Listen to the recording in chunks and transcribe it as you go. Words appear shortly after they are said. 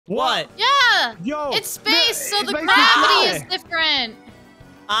What? Yeah. Yo. It's space, so the makes me gravity is fly. different.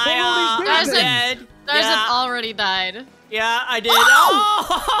 Darzeth. Darzeth already died. Yeah, I did.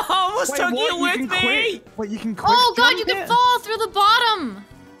 Oh, almost took you with me. Wait, you can quick Oh god, jump you can it? fall through the bottom.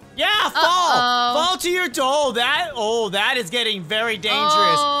 Yeah, fall to your toe. That is getting very dangerous.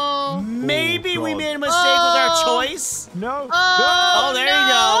 Oh. Maybe we God. made a mistake with our choice. No. Oh, there you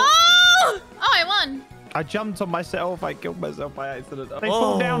go. Oh, I won. I jumped on myself. I killed myself by accident. They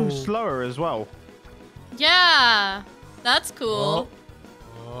fall down slower as well. Yeah, that's cool.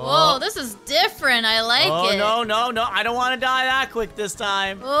 Whoa, this is different. I like it. Oh, no. I don't want to die that quick this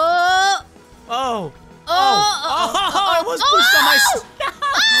time. Oh. I was pushed on my...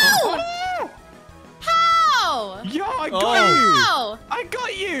 How? Yo, I got you. How? I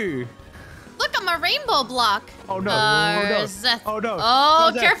got you. Look, I'm a rainbow block. Oh, no. Darzeth. Oh, no.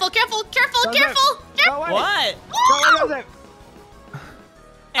 Oh, Darzeth. careful. Darzeth. No way. What? No way, Darzeth.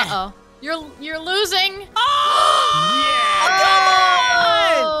 Uh-oh. You're losing. Oh! Yeah. Come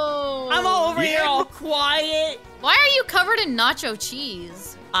on! I'm all over here all quiet. Why are you covered in nacho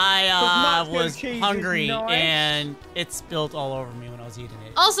cheese? I was cheese is hungry nice. and it spilled all over me when I was eating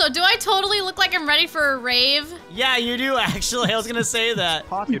it. Also, do I totally look like I'm ready for a rave? Yeah, you do actually. I was gonna say that.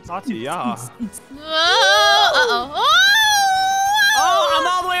 Party, yeah. Uh-oh. Oh, I'm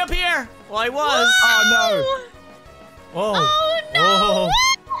all the way up here. Well, I was. Oh, Whoa. Oh, no.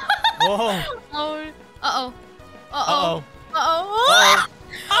 Whoa. Oh. Uh-oh. Uh-oh. Uh-oh.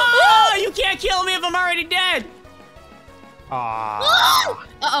 Oh, you can't kill me if I'm already dead. no. Ah.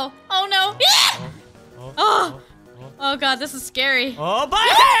 Uh-oh. Oh, no. Oh. Oh, God, this is scary. Oh, bam!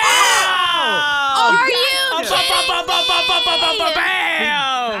 Are you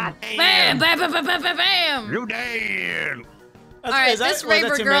Bam! Bam! You dead. All right, this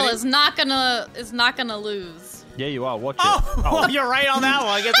Raver girl is not gonna lose. Yeah, you are. Watch it. Oh, you're right on that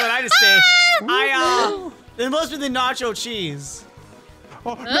one. Guess what I just said? It must be the nacho cheese.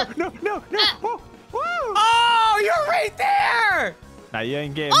 Oh, no. Oh, woo. Oh, you're right there. Now you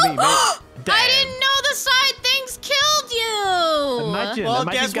ain't getting me, mate. Damn. I didn't know the side things killed you. Imagine, Well,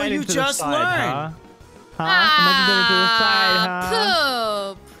 imagine guess what going you into just the side, learned. Imagine going into the side,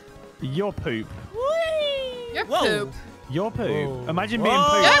 huh? Poop. Your poop. You're Whoa. poop. Your poop. Whoa. Imagine being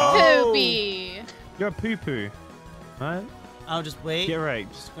Whoa. poop. You're huh? poopy. You're a poo-poo. Right? I'll just wait. Get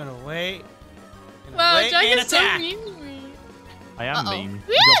raped. Just gonna wait. Wow, Wait Jack and is so attack. mean to me. I am Uh-oh. mean.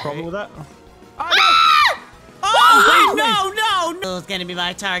 You got a problem with that? Oh, no. It's gonna be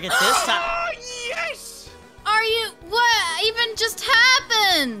my target this time. Oh, yes! Are you? What even just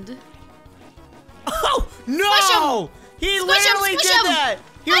happened? Oh, no! Squish him! He Squish him, literally squish did him! that!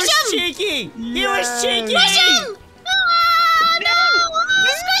 He Squish was him! cheeky! He Yes. was cheeky! Squish him! Ah, no!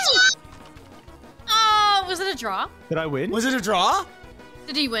 Squish him! Oh, was it a draw? Did I win? Was it a draw?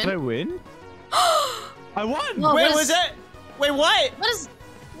 Did he Did I win? win? I won! Well, Wait, what was is- it? Wait, what? What is?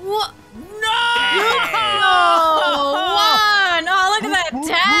 What? No! Oh, one! Oh, look at that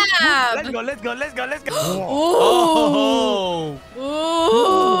tab! Let's go. Oh!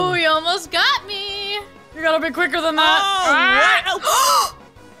 Ooh, you almost got me. You gotta be quicker than that. Oh, what? Oh.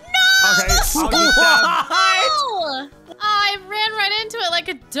 Okay, I'll do that. Oh, I ran right into it like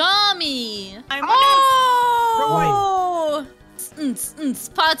a dummy. Oh! Oh!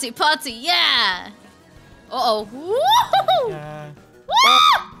 Potty, yeah. Uh-oh. Woo!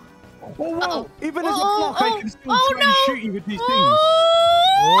 Whoa. Uh-oh. Even as a Oh, block, I can still oh, try and no. shoot you with these things.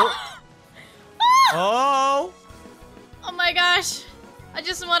 Oh! Oh! Oh my gosh. I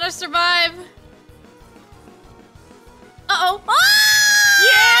just want to survive. Uh-oh. Ah!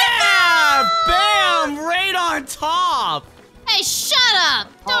 Yeah! Bam! Right on top! Hey, shut up!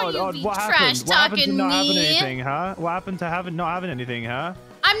 Don't you be what trash happened? What happened to talking not having me. anything, huh? What happened to not having anything, huh?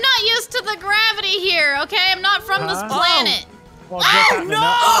 I'm not used to the gravity here, okay? I'm not from this Huh? planet. What's happening no! now?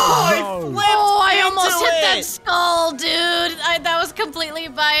 I Oh, no. flipped Oh, I almost into hit that it. skull, dude. That was completely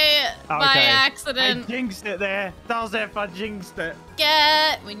by Okay. accident. I jinxed it there. Darzeth, I jinxed it.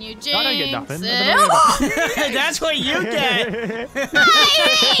 Get when you jinx I don't get nothing. it. I don't know That's what you get! I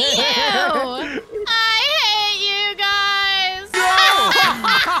hate you! I hate you guys!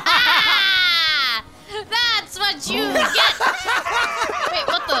 That's what you get! Wait,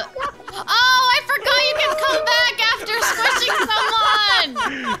 what the? Oh, I forgot you can come back after squishing someone!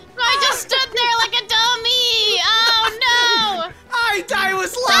 So I just stood there like a dummy! Oh no! I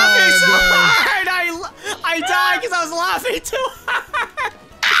was laughing so hard! I died because I was laughing too hard!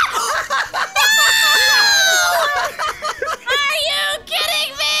 Are you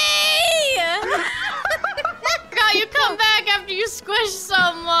kidding me? Forgot you come back after you squish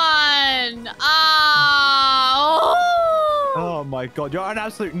someone. Oh. Oh my god, you're an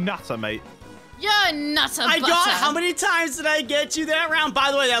absolute nutter, mate. You're nutter I butter. got, how many times did I get you that round?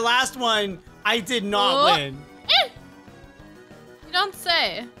 By the way, that last one, I did not win. You don't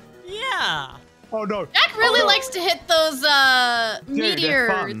say. Yeah. Oh no. Jack really likes to hit those Dude,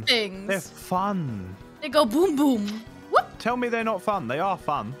 meteor things. They're fun. They go boom boom. Whoop. Tell me they're not fun. They are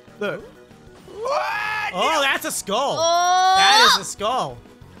fun. Look. Oh, that's a skull. Oh. That is a skull.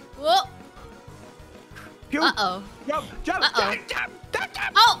 Whoa. Uh-oh. Jump, jump, Uh-oh. jump.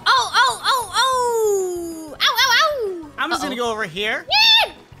 Oh. Ow, ow, ow. I'm just gonna go over here.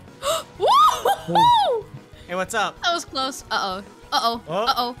 Woo! Hey, what's up? That was close. Uh-oh. Uh-oh. Oh.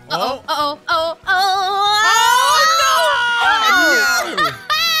 Uh-oh. Oh. Uh-oh. Uh-oh. Oh, no!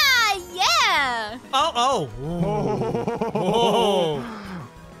 Yeah! Oh. Oh.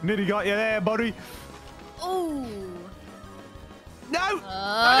 Nearly got you there, buddy. Ooh. No!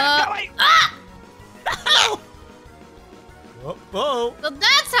 Ah! Whoa. So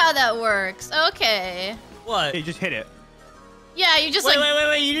that's how that works. Okay. What? Hey, just hit it. Yeah, you just Wait, like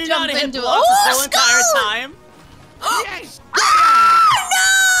wait. You did jump not hit into blocks it. this Oh, whole entire skull! time? Yes! Oh,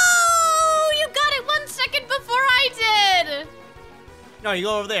 no! You got it 1 second before I did. No, you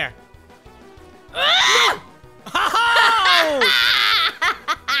go over there.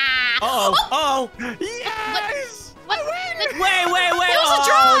 Oh! Yes! What? Wait! It was a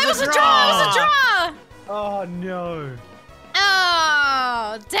draw! It was a draw! Oh no.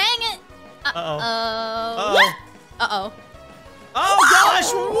 Oh, dang it! Uh-oh. Uh-oh. Oh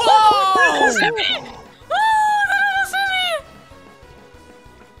gosh! Whoa! That was me! Oh, that was me!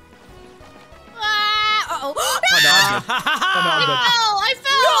 Uh-oh. I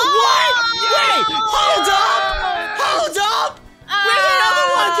fell! No, what? Wait! Hold up! Where'd another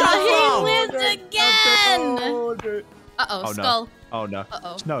one come from? He lived again! Oh, dude. Uh-oh, Oh, skull. no. Oh no.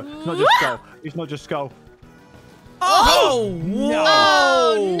 Uh-oh. No, it's not just skull. It's not just skull. Oh! No.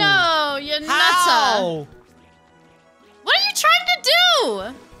 Oh, no, you nutter. How? What are you trying to do?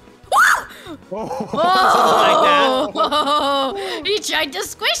 Something like Oh, he tried to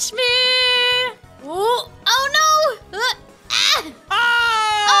squish me. Ooh. Oh, no. Oh!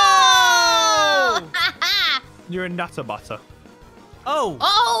 Oh. You're a nutter butter. Oh!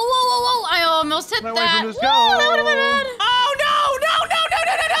 Oh, whoa. I almost hit Away that. from the Woo, skull. that would have been bad. Oh no!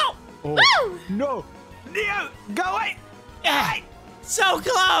 Oh. Woo. No! Neo, go away! Yeah. So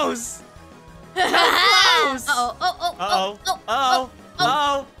close! Close! Uh-oh. Oh! Oh,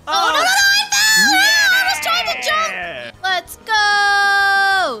 no, I fell! I was trying to jump! Let's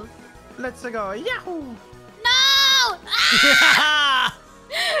go! Let's go. Yahoo! No! Ah!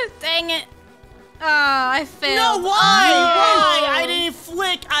 Dang it. Oh, I failed. No, why? Oh. Why? I didn't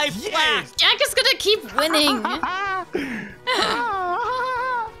flick. I flapped. Jack is gonna keep winning. How?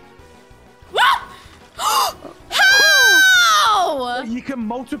 You can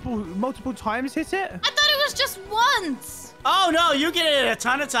multiple times hit it? I thought it was just once. Oh no, you get it a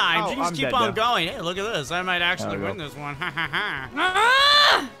ton of times. Oh, You can just I'm keep dead on now. going. Hey, look at this. I might actually There we win go. this one. Ha ha ha.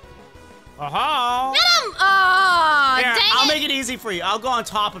 Ah! Oh. Get him! Oh, Here, dang I'll it. make it easy for you. I'll go on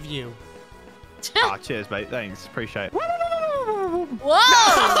top of you. Ah, cheers, mate. Thanks. Appreciate it. Whoa! Oh,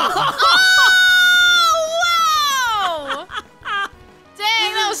 whoa!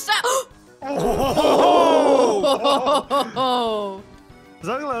 Dang, that was so... Oh!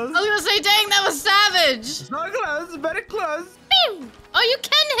 So close. I was gonna say, dang, that was savage. So close. Very close. Pew! Oh, you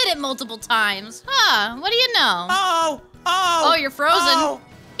can hit it multiple times. Huh, what do you know? Oh. Oh, you're frozen. Oh.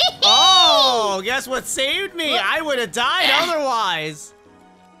 Oh, guess what saved me? What? I would have died otherwise.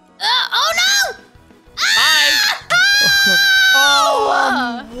 Oh, no! Bye.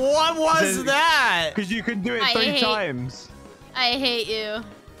 Oh, what was that? Because you can do it I 3 hate- times. I hate you.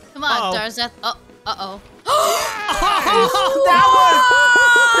 Come on, Uh-oh. Darzeth. Oh, uh-oh. Oh,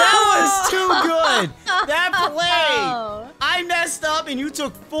 that was too good. That play. Oh. I messed up and you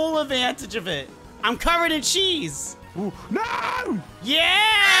took full advantage of it. I'm covered in cheese. Ooh. No!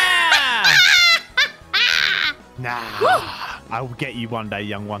 Yeah! Nah. I will get you one day,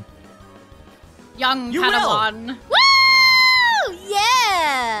 young one. Young You Padawan. Woo!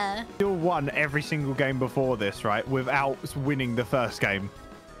 Yeah! You won every single game before this, right? Without winning the first game.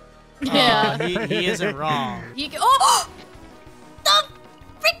 Yeah. He isn't wrong. Oh! The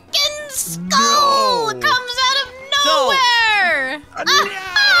freaking skull No. comes out of nowhere! No.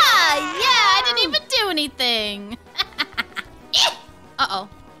 Yeah, I didn't even do anything. Uh-oh.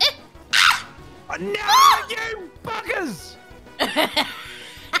 Oh, no, you buggers!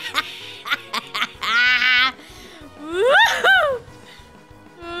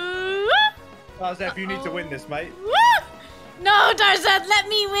 Darzeth, you need to win this, mate. No, Darzeth, let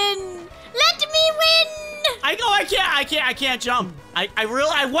me win! Let me win! I can't jump.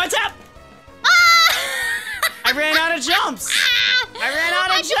 What's up? Ah! I ran out of jumps. I ran out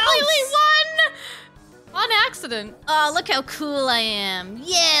of jumps. I completely won. On accident. Oh, look how cool I am.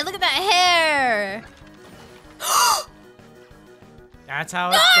 Yeah, look at that hair. That's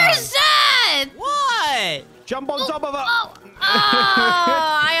how it's done. Darzeth! What? Jump on top of it. Oh,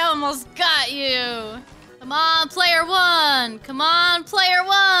 I almost got you. Come on, player one. Come on, player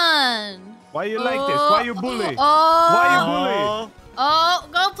one. Why you like this? Why you bully? Oh. Why you bully? Oh,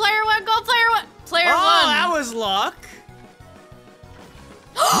 go player one, go player one. Player one. Oh, that was luck.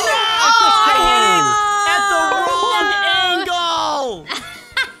 Oh. I hit it at the wrong angle.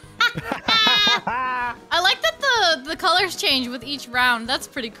 I like that the colors change with each round. That's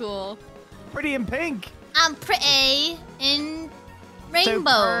pretty cool. Pretty in pink. I'm pretty in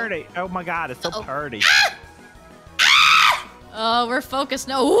rainbow. So pretty. Oh my god, it's so pretty. Oh, we're focused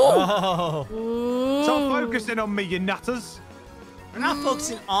now. Oh. Ooh. Stop focusing on me, you nutters. We're not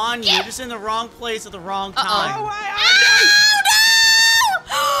focusing on you. You're just in the wrong place at the wrong time. Oh, wait,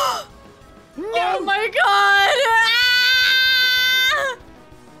 No! Oh my god!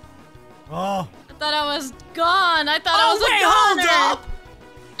 Ah! Oh. I thought I was gone. I thought I was wait, a goner. hold up!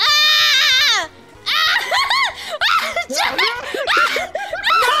 Ah!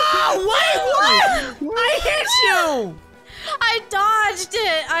 No, wait, what? I hit you! I dodged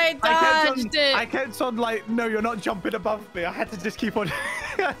it. I dodged it. I kept on like, no, you're not jumping above me. I had to just keep on.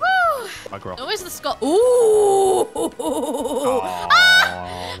 My girl. Always the skull. Ooh!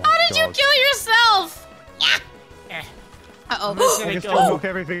 How did you kill yourself? Eh. Uh-oh. I just knock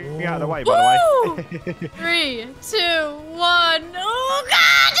everything out of the way, by the way. 3, 2, 1. Oh,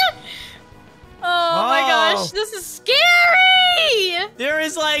 God! Oh, my gosh. This is scary! There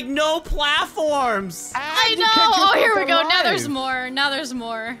is like no platforms. I know. Oh, here we go. Now there's more. Now there's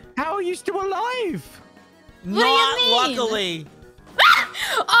more. How are you still alive? What do you mean? Luckily.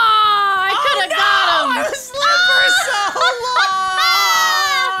 Oh, I could have got him. I was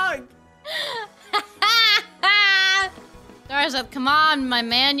Darzeth, come on, my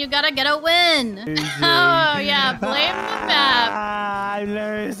man. You gotta get a win. Oh, yeah. Blame the map. I'm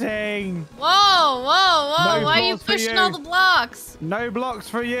losing. Whoa. No Why are you blocks for pushing you. all the blocks? No blocks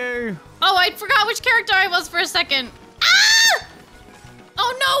for you. Oh, I forgot which character I was for a second. Ah!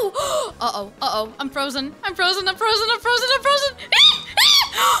 Oh, no. Uh-oh. I'm frozen. I'm frozen. Oh!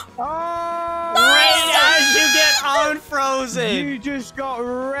 Right as you get unfrozen. You just got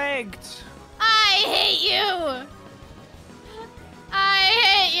wrecked. I hate you.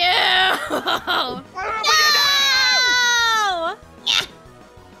 Oh, No!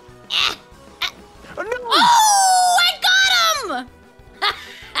 no! Oh, I got him!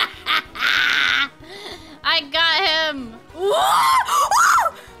 I got him.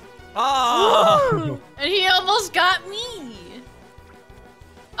 Oh. And he almost got me.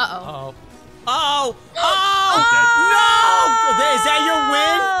 Uh-oh. Oh. No! Is that your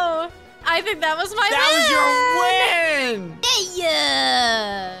win? I think that was my win. That was your win.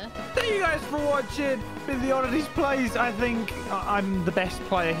 Yeah. Thank you guys for watching the Oddities Plays. I think I'm the best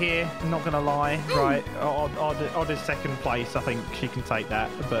player here, not gonna lie. Right, Odd is second place. I think she can take that,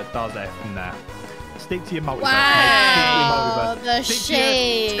 but Darzeth, nah. Stick to your multiverse. Wow, mate. the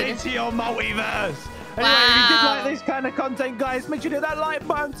shade. Stick to your multiverse. Anyway, Wow. if you did like this kind of content, guys, make sure to hit that like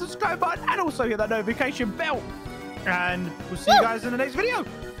button, subscribe button, and also hit that notification bell. And we'll see you guys in the next video.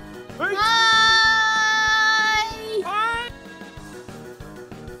 Peace. Bye.